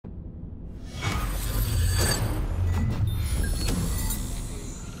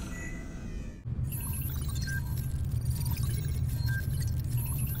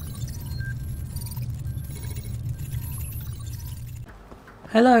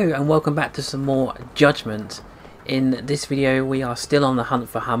Hello and welcome back to some more Judgment. In this video we are still on the hunt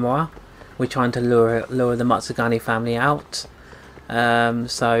for Hamura. We're trying to lure the Matsugane family out.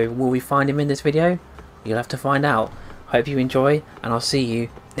 So will we find him in this video? You'll have to find out. Hope you enjoy and I'll see you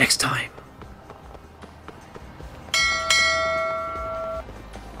next time.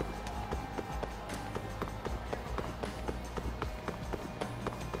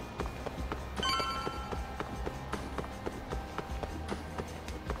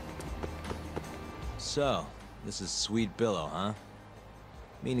 So, this is Sweet Billow, huh?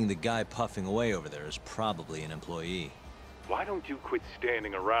 Meaning the guy puffing away over there is probably an employee. Why don't you quit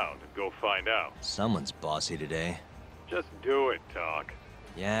standing around and go find out? Someone's bossy today. Just do it, Doc.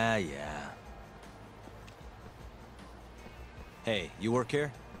 Yeah. Hey, you work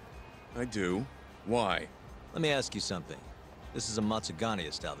here? I do. Why? Let me ask you something. This is a Matsugane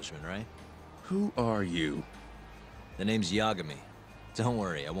establishment, right? Who are you? The name's Yagami. Don't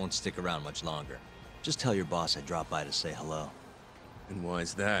worry, I won't stick around much longer. Just tell your boss I dropped by to say hello. And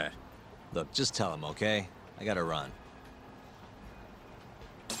why's that? Look, just tell him, okay? I gotta run.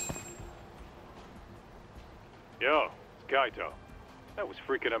 Yo, it's Kaito. That was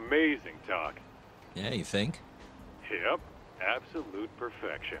freaking amazing, Doc. Yeah, you think? Yep, absolute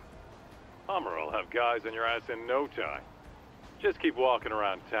perfection. Hamura will have guys on your ass in no time. Just keep walking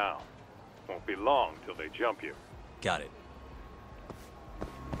around town. Won't be long till they jump you. Got it.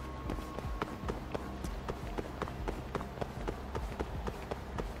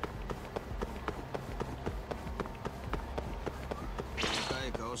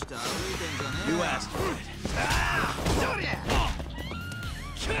 You asked for it.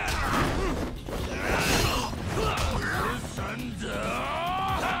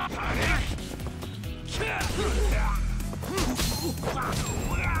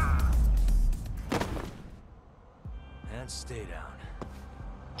 And stay down.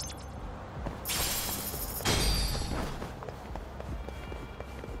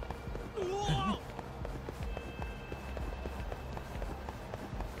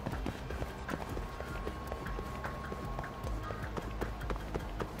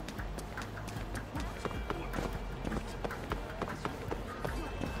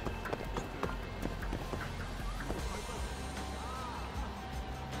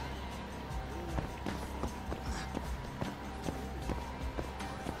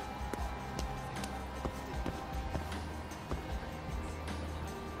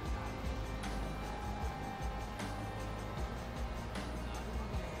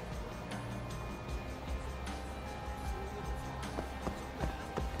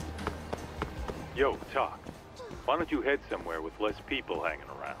 Yo, Doc. Why don't you head somewhere with less people hanging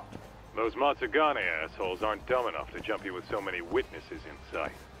around? Those Matsugane assholes aren't dumb enough to jump you with so many witnesses in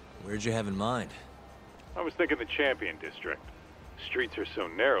sight. Where'd you have in mind? I was thinking the Champion District. Streets are so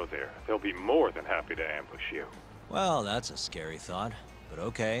narrow there, they'll be more than happy to ambush you. Well, that's a scary thought, but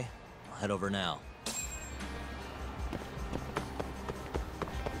okay. I'll head over now.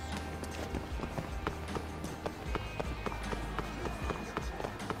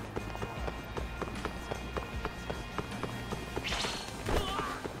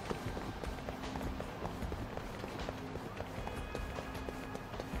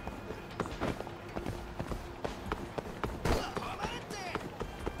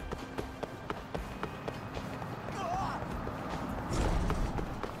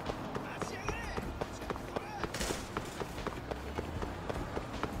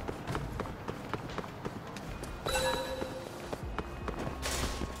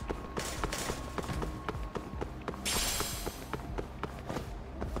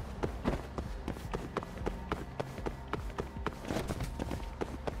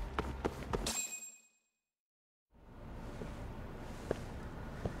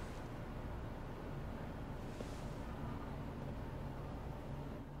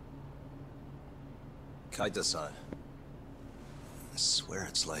 Kaito-san. I swear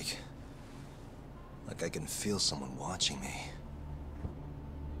it's like I can feel someone watching me.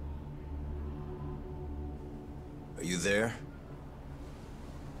 Are you there?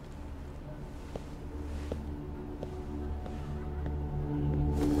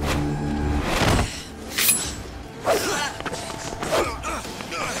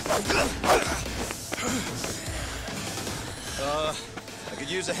 I could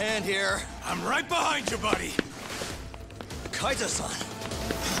use a hand here. I'm right behind you, buddy! Kaito-san!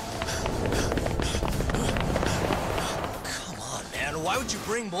 Come on, man. Why would you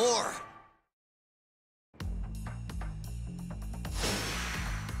bring more?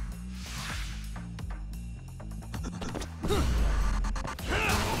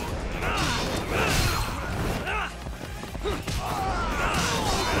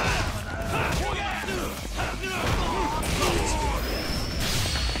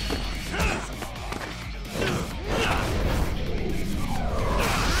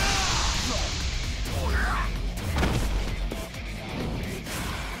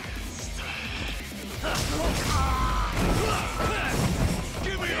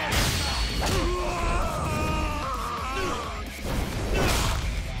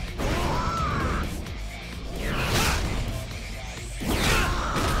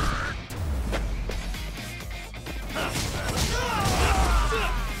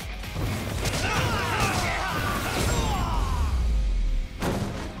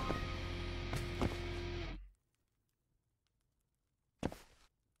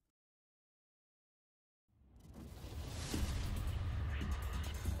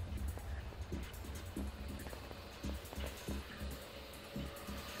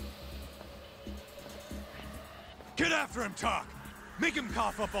 Get after him, Talk! Make him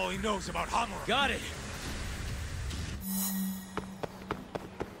cough up all he knows about Hamura. Got it!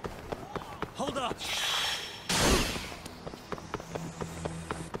 Hold up!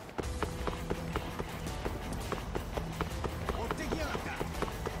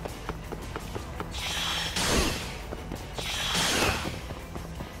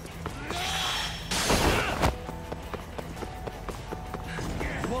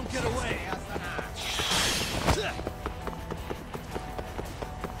 Won't get away.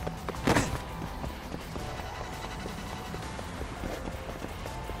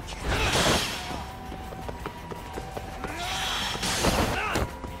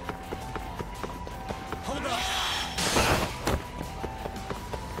 Hold up!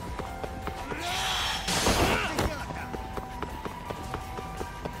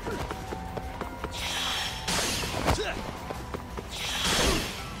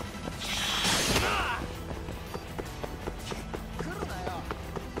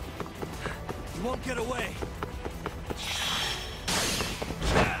 You won't get away.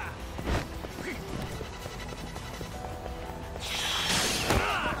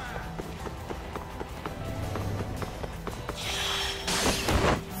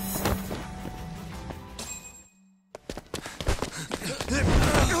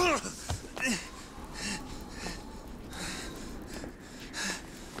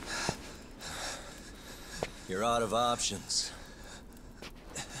 You're out of options.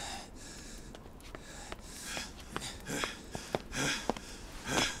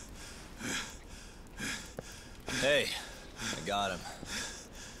 Hey, I got him.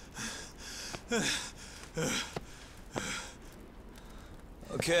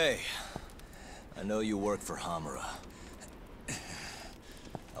 Okay. I know you work for Hamura.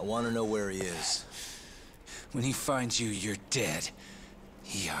 I want to know where he is. When he finds you, you're dead.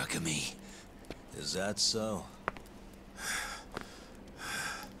 Yagami. Is that so?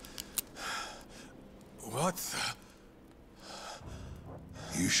 What the...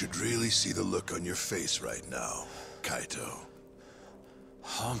 You should really see the look on your face right now, Kaito.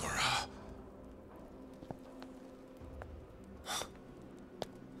 Hamura.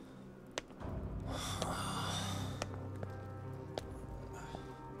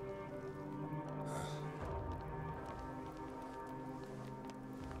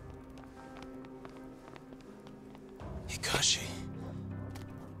 Hikashi.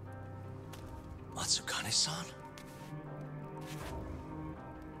 Matsukane-san?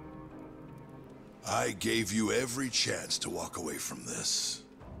 I gave you every chance to walk away from this.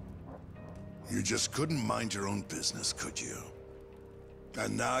 You just couldn't mind your own business, could you?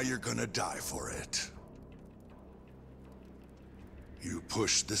 And now you're gonna die for it. You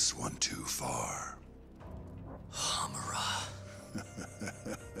pushed this one too far. Hamura.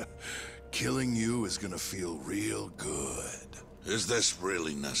 Killing you is gonna feel real good. Is this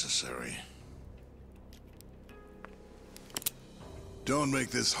really necessary? Don't make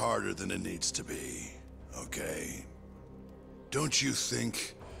this harder than it needs to be, okay? Don't you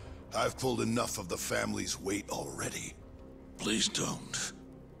think I've pulled enough of the family's weight already? Please don't.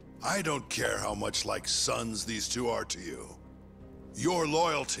 I don't care how much like sons these two are to you. Your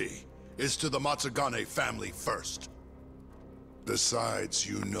loyalty is to the Matsugane family first. Besides,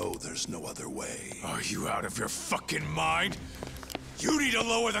 you know there's no other way. Are you out of your fucking mind? You need to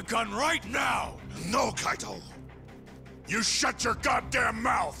lower the gun right now! No, Kaito! You shut your goddamn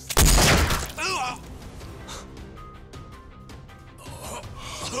mouth!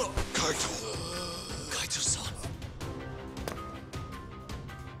 Kaito! Kaito-san.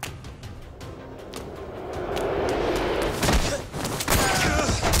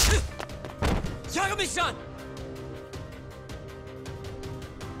 Yagami-san!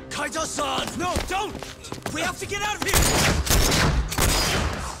 Kaito-san! No, don't! We have to get out of here!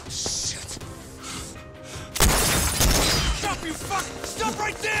 Shit. Stop, you fuck! Stop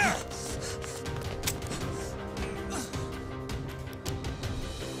right there!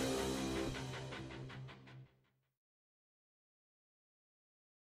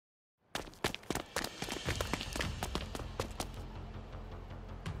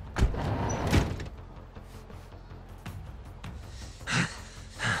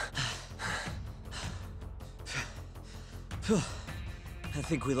 I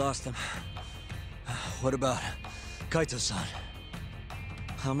think we lost him. What about Kaito-san?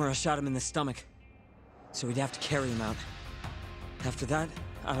 Hamura shot him in the stomach, so we'd have to carry him out. After that,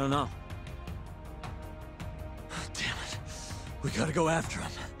 I don't know. Damn it. We gotta go after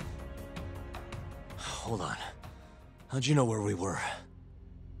him. Hold on. How'd you know where we were?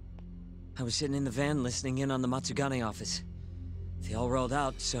 I was sitting in the van listening in on the Matsugane office. They all rolled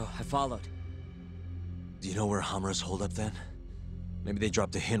out, so I followed. Do you know where Hamura's hold up then? Maybe they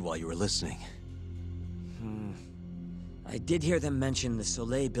dropped a hint while you were listening. I did hear them mention the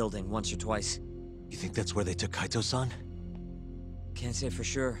Soleil building once or twice. You think that's where they took Kaito-san? Can't say for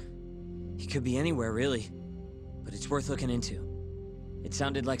sure. He could be anywhere, really. But it's worth looking into. It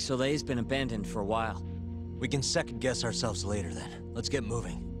sounded like Soleil's been abandoned for a while. We can second guess ourselves later then. Let's get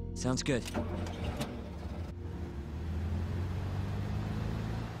moving. Sounds good.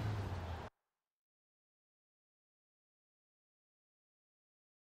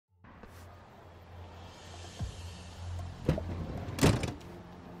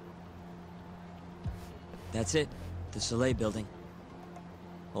 That's it. The Soleil building.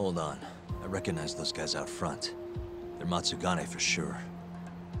 Hold on. I recognize those guys out front. They're Matsugane for sure.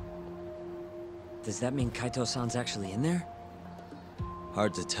 Does that mean Kaito-san's actually in there?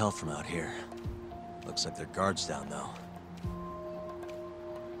 Hard to tell from out here. Looks like their guard's down though.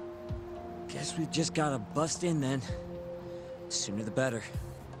 Guess we just gotta bust in then. Sooner the better.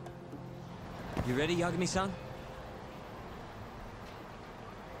 You ready, Yagami-san?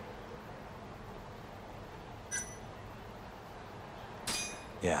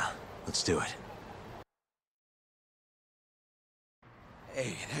 Yeah, let's do it.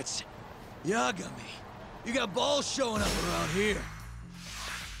 Hey, that's Yagami. You got balls showing up around here.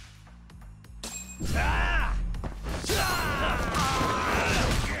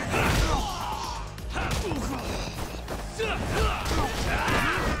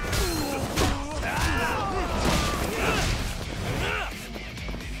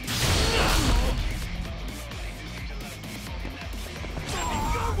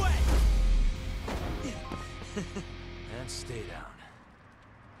 And stay down.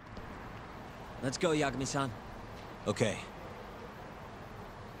 Let's go, Yagami-san. Okay.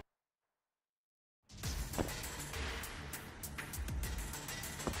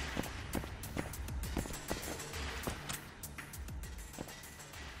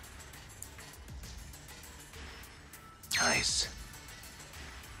 Nice.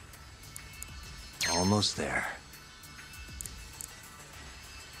 Almost there.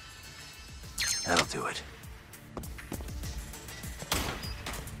 That'll do it.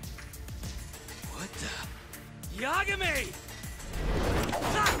 What the? Yagami!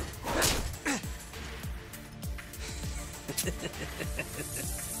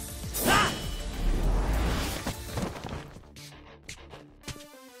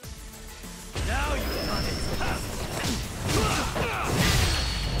 Now you've done it!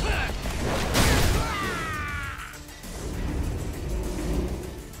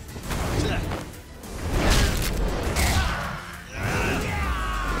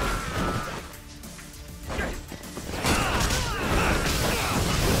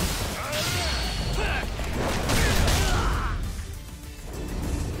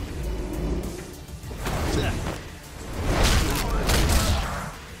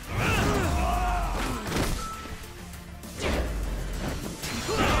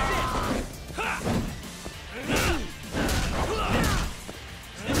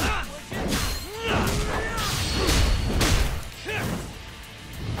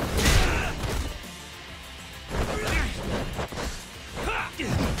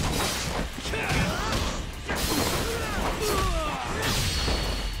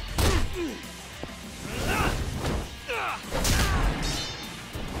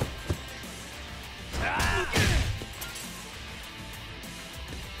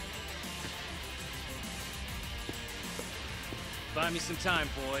 Buy me some time,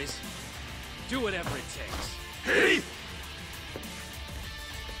 boys. Do whatever it takes.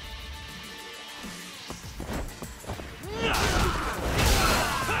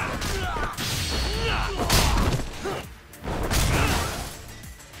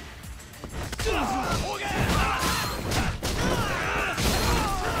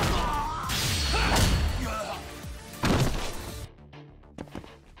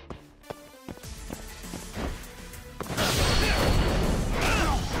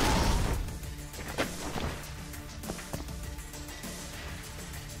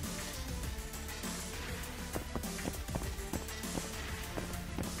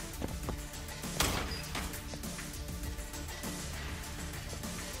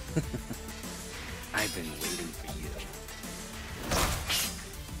 I've been waiting for you.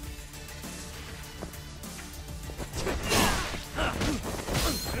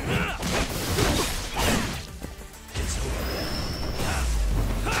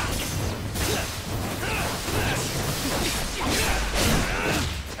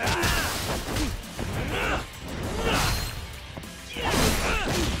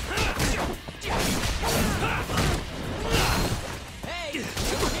 Hey,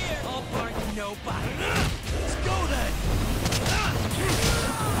 over here! All bark and no bite.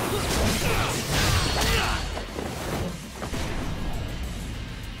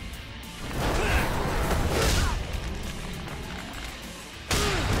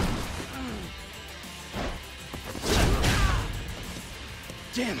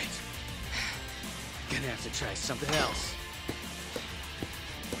 Damn it! Gonna have to try something else.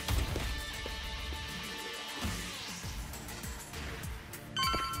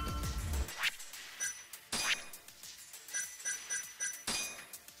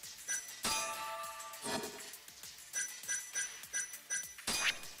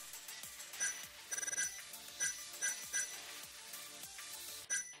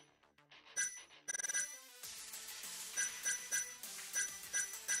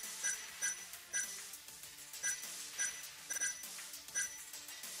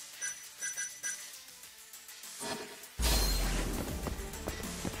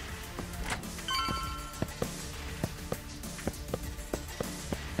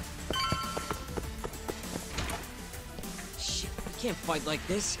 Can't fight like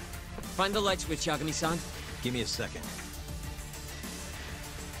this. Find the light switch, Yagami-san. Give me a second.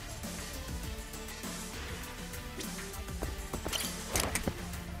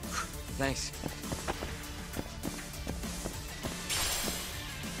 Thanks.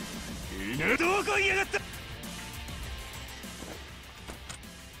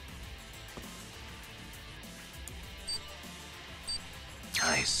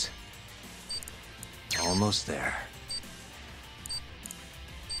 Nice. Almost there.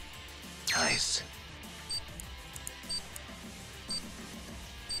 Nice.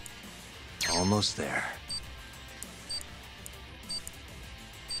 Almost there.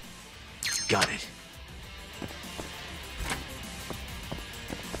 Got it.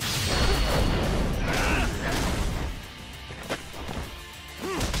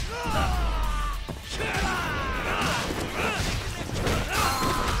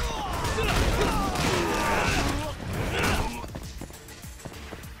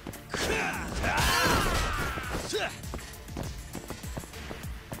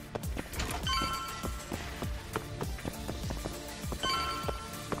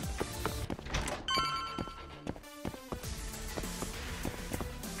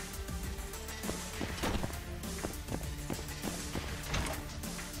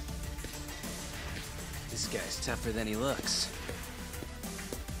 This guy's tougher than he looks.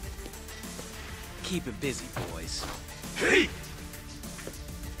 Keep it busy, boys. Hey!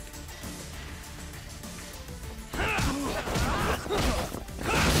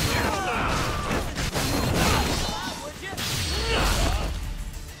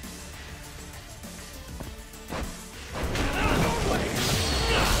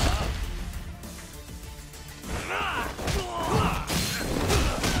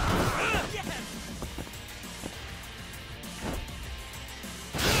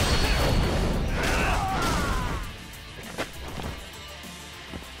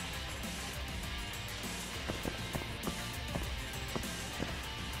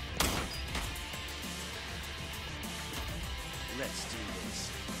 Let's do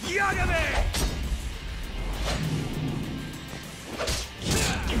this. Yagami!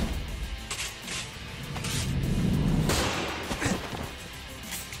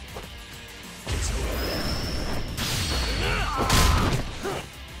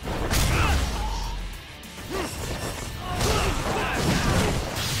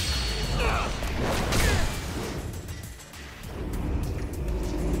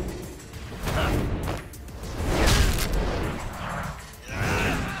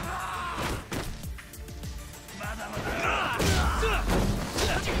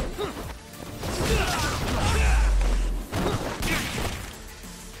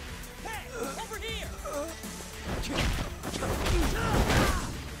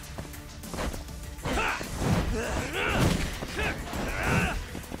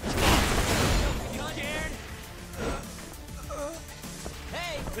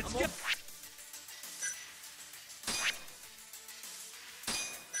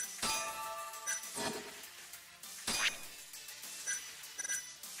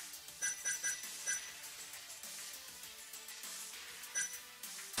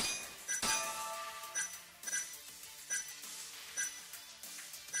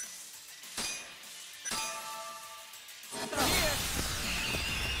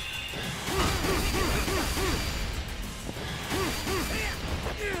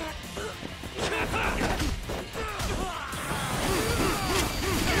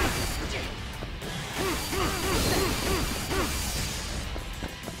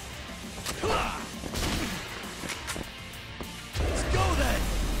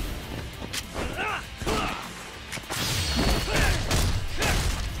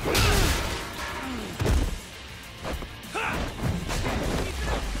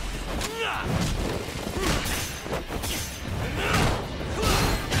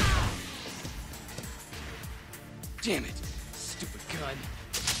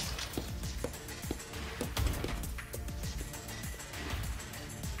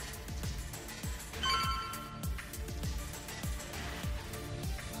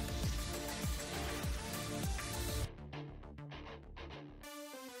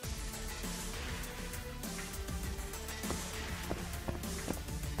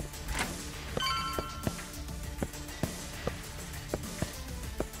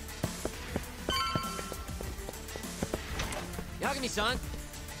 me, son.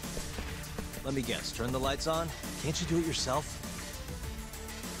 Let me guess, turn the lights on? Can't you do it yourself?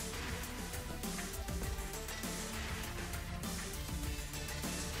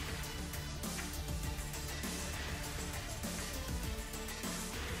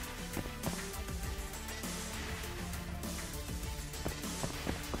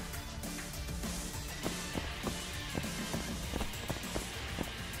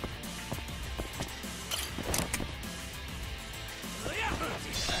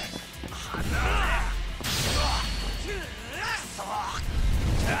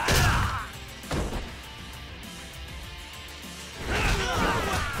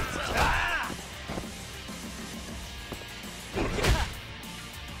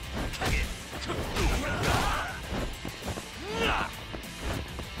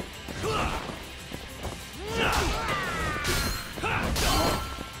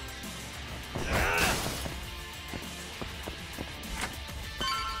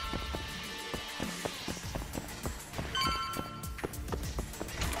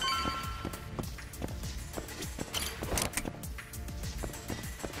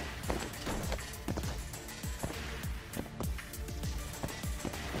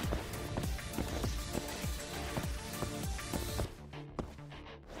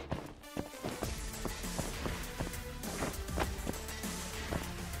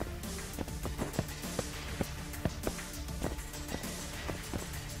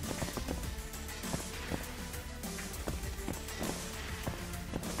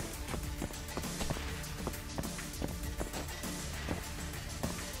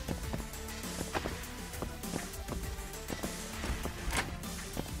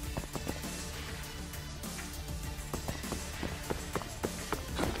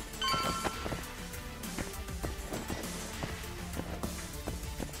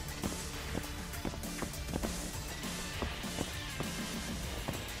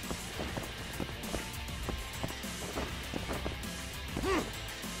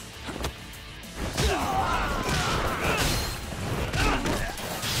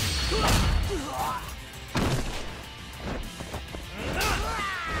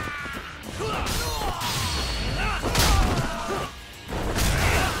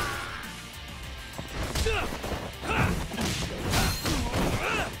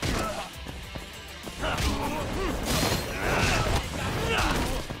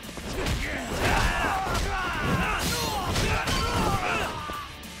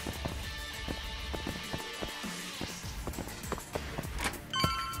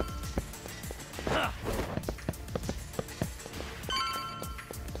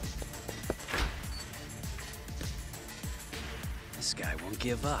 This guy won't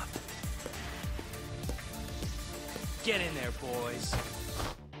give up. Get in there, boys.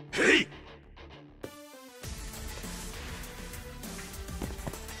 Hey!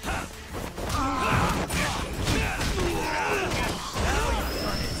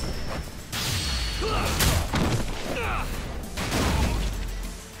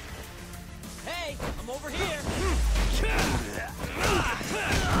 Hey, I'm over here.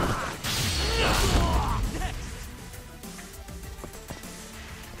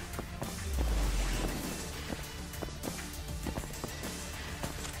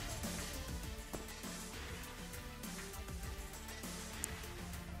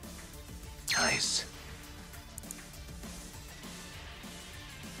 Nice.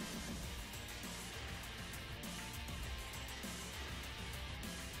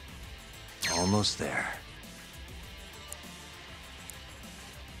 Almost there.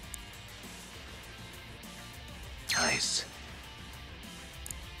 Nice.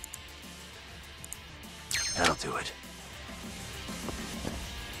 That'll do it.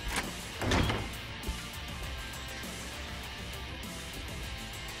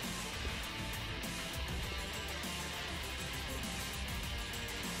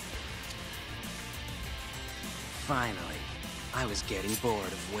 Finally. I was getting bored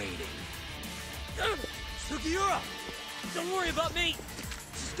of waiting. Sugiura! Don't worry about me!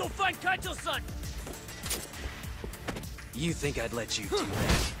 Just go find Kaito-san! You think I'd let you do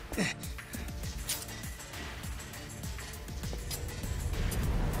that?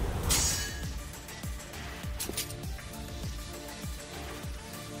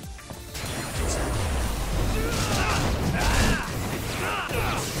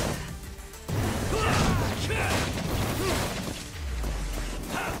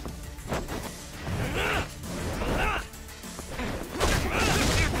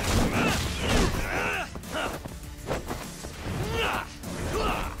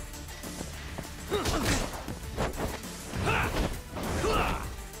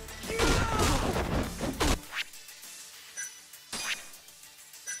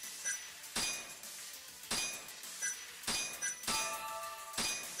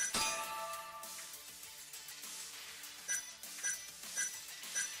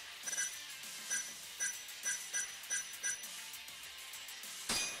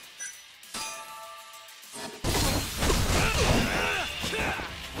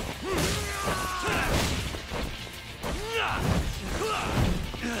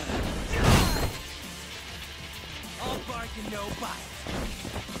 bargain, no bite.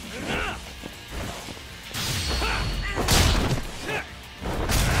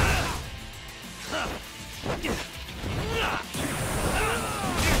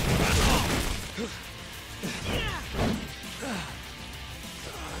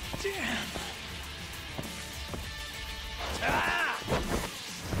 Damn.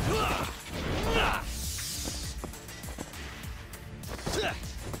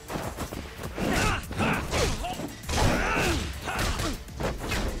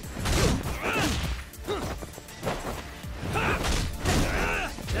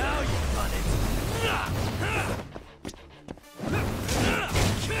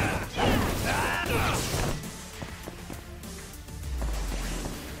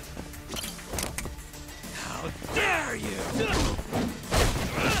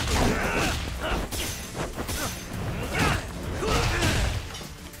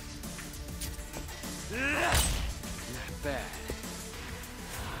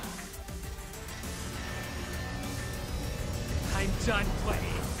 I'm done playing.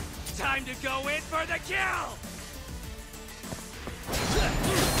 Time to go in for the kill!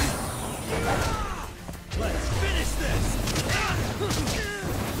 Let's finish this!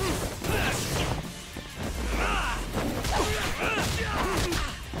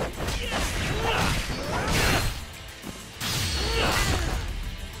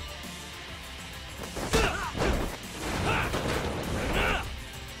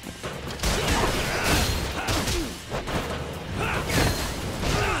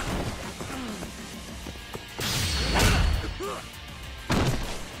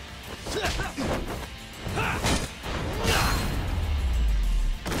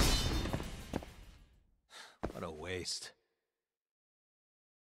 What a waste.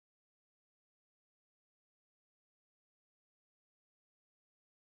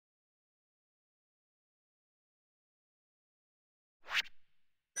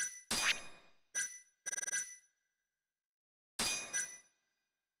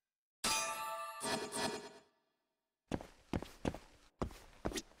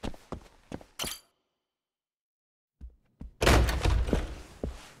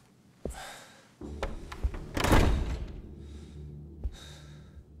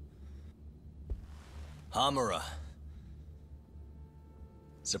 Hamura.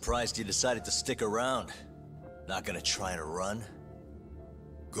 Surprised you decided to stick around. Not gonna try and run?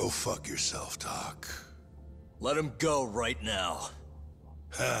 Go fuck yourself, Doc. Let him go right now.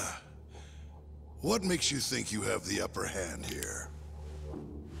 What makes you think you have the upper hand here?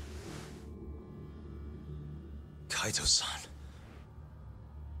 Kaito-san.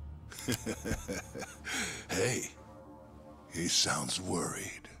 Hey, he sounds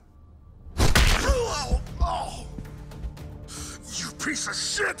worried. You piece of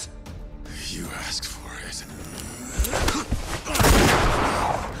shit! You asked for it.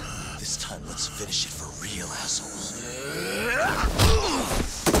 This time, let's finish it for real, assholes.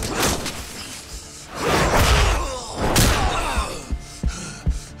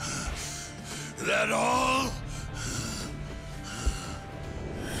 That all?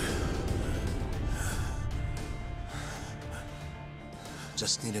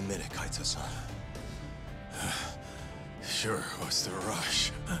 Just need a minute, Kaito-san. Sure, what's the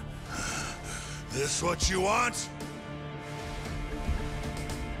rush? This what you want?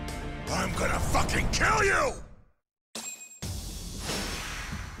 I'm gonna fucking kill you!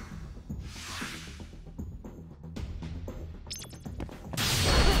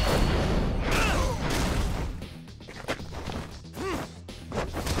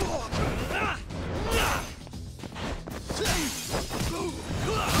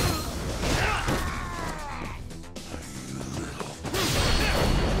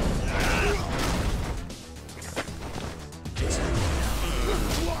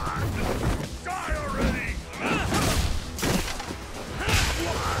 Die already!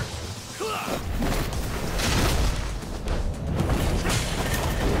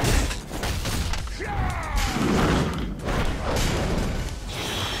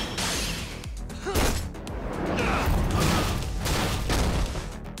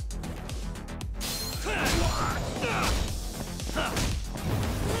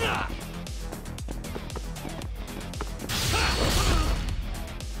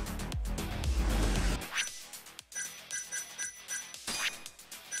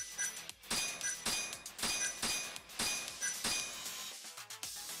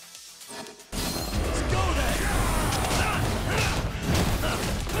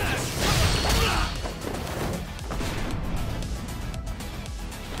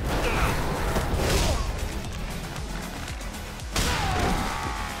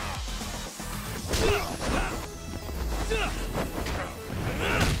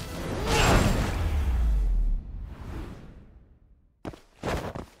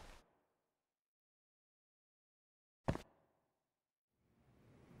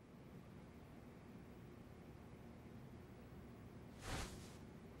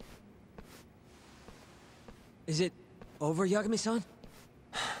 Is it over, Yagami-san?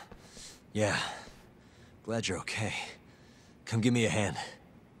 Yeah. Glad you're okay. Come give me a hand.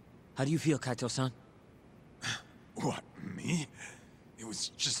 How do you feel, Kaito-san? What, me? It was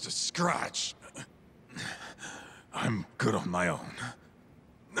just a scratch. I'm good on my own.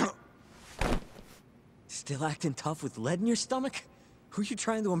 Still acting tough with lead in your stomach? Who are you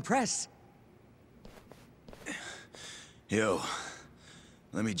trying to impress? Yo,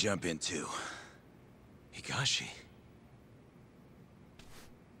 let me jump in too. Higashi.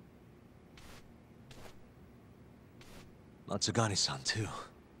 Matsugane-san, too.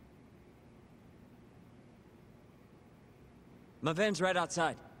 My van's right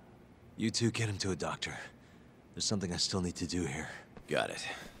outside. You two get him to a doctor. There's something I still need to do here. Got it.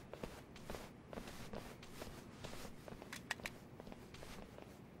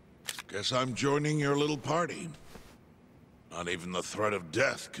 Guess I'm joining your little party. Not even the threat of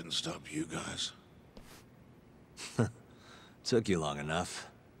death can stop you guys. Took you long enough.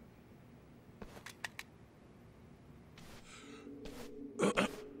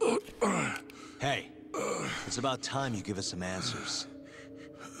 Hey, it's about time you give us some answers.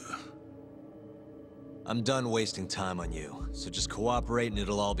 I'm done wasting time on you, so just cooperate and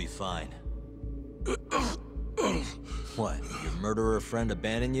it'll all be fine. What, your murderer friend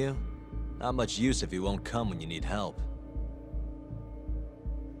abandoned you? Not much use if he won't come when you need help.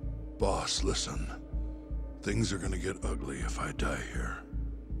 Boss, listen. Things are gonna get ugly if I die here.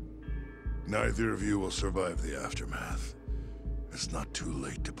 Neither of you will survive the aftermath. It's not too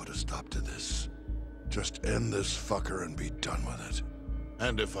late to put a stop to this. Just end this fucker and be done with it.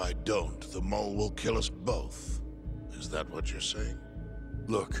 And if I don't, the mole will kill us both. Is that what you're saying?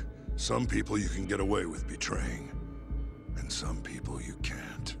 Look, some people you can get away with betraying, and some people you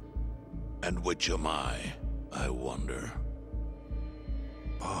can't. And which am I wonder?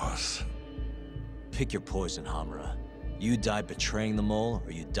 Boss. Pick your poison, Hamura. You die betraying the mole,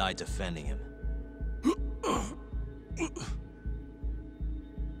 or you die defending him.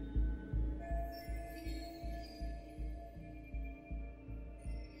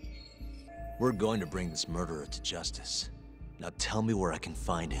 We're going to bring this murderer to justice. Now tell me where I can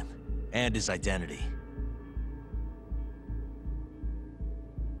find him, and his identity.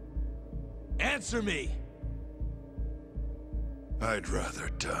 Answer me! I'd rather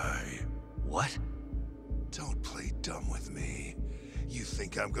die. What? Don't play dumb with me. You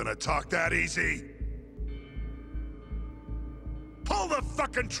think I'm gonna talk that easy? Pull the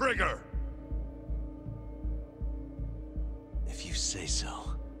fucking trigger! If you say so.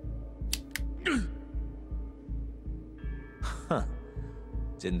 Huh.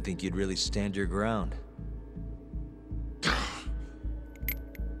 Didn't think you'd really stand your ground.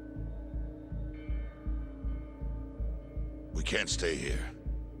 We can't stay here.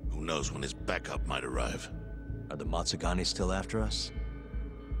 Who knows when his backup might arrive? Are the Matsugane still after us?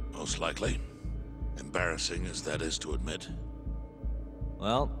 Most likely. Embarrassing as that is to admit.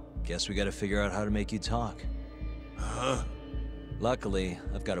 Well, guess we gotta figure out how to make you talk. Huh? Luckily,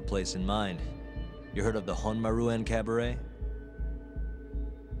 I've got a place in mind. You heard of the Honmaruen Cabaret?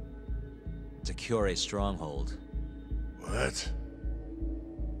 It's a Kyorei stronghold. What?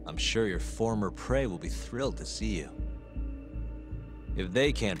 I'm sure your former prey will be thrilled to see you. If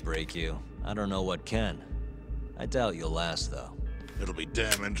they can't break you, I don't know what can. I doubt you'll last, though. It'll be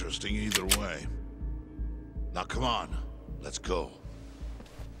damn interesting either way. Now come on, let's go.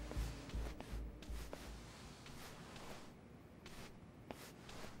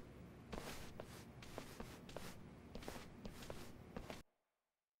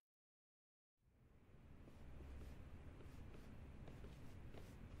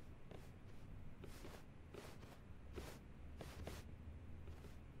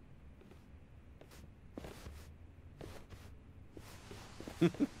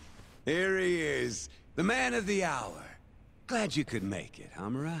 Here he is, the man of the hour. Glad you could make it,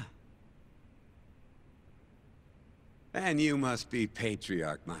 Hamura. And you must be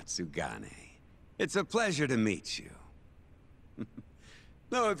Patriarch Matsugane. It's a pleasure to meet you.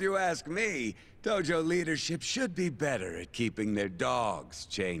 Though if you ask me, dojo leadership should be better at keeping their dogs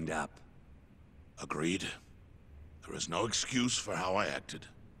chained up. Agreed. There is no excuse for how I acted.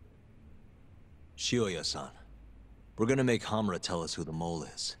 Shioya-san, we're gonna make Hamura tell us who the mole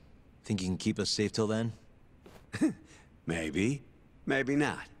is. Think you can keep us safe till then? Maybe. Maybe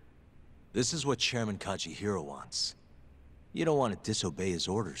not. This is what Chairman Kajihiro wants. You don't want to disobey his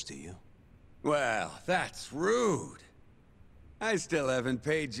orders, do you? Well, that's rude. I still haven't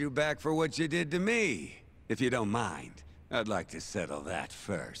paid you back for what you did to me. If you don't mind, I'd like to settle that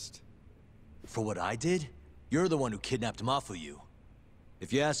first. For what I did? You're the one who kidnapped Mafuyu.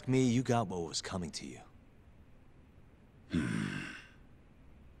 If you ask me, you got what was coming to you.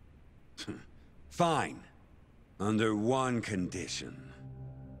 Fine. Under one condition.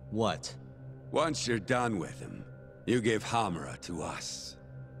 What? Once you're done with him, you give Hamura to us.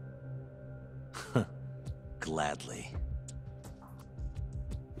 Gladly.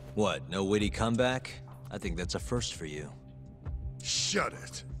 What, no witty comeback? I think that's a first for you. Shut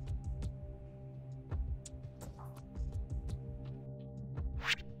it.